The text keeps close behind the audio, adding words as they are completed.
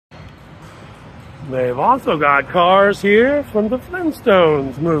They've also got cars here from the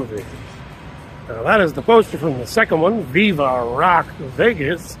Flintstones movie. Now that is the poster from the second one, Viva Rock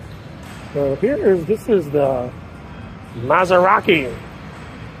Vegas. It appears this is the Maserati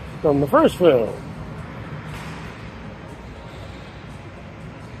from the first film.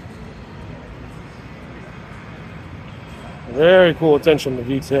 Very cool attention to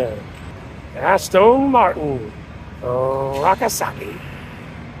detail. Aston Martin, Rakasaki.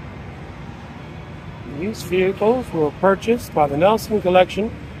 These vehicles were purchased by the Nelson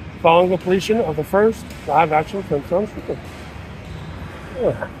Collection following completion of the first live-action Flintstones film.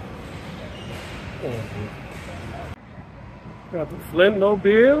 Yeah. Got the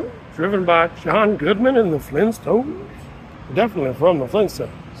Flintmobile, driven by John Goodman and the Flintstones. Definitely from the Flintstones.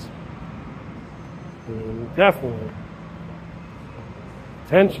 Definitely.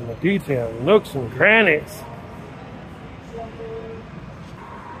 Attention to detail, nooks and crannies.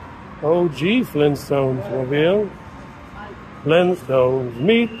 OG Flintstones mobile. Flintstones,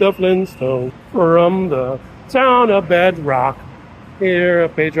 meet the Flintstones from the town of Bedrock. Here a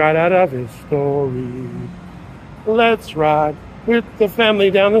page right out of his story. Let's ride with the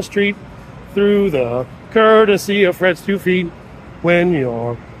family down the street through the courtesy of Fred's 2 feet. When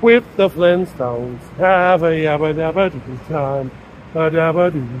you're with the Flintstones, have a yabba dabba doo time, a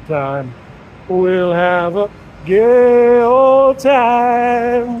dabba doo time. We'll have a gay old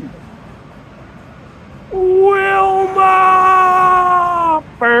time. Wilma!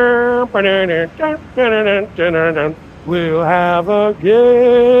 We'll have a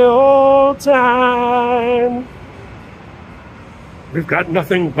gay old time. We've got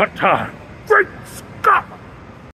nothing but time.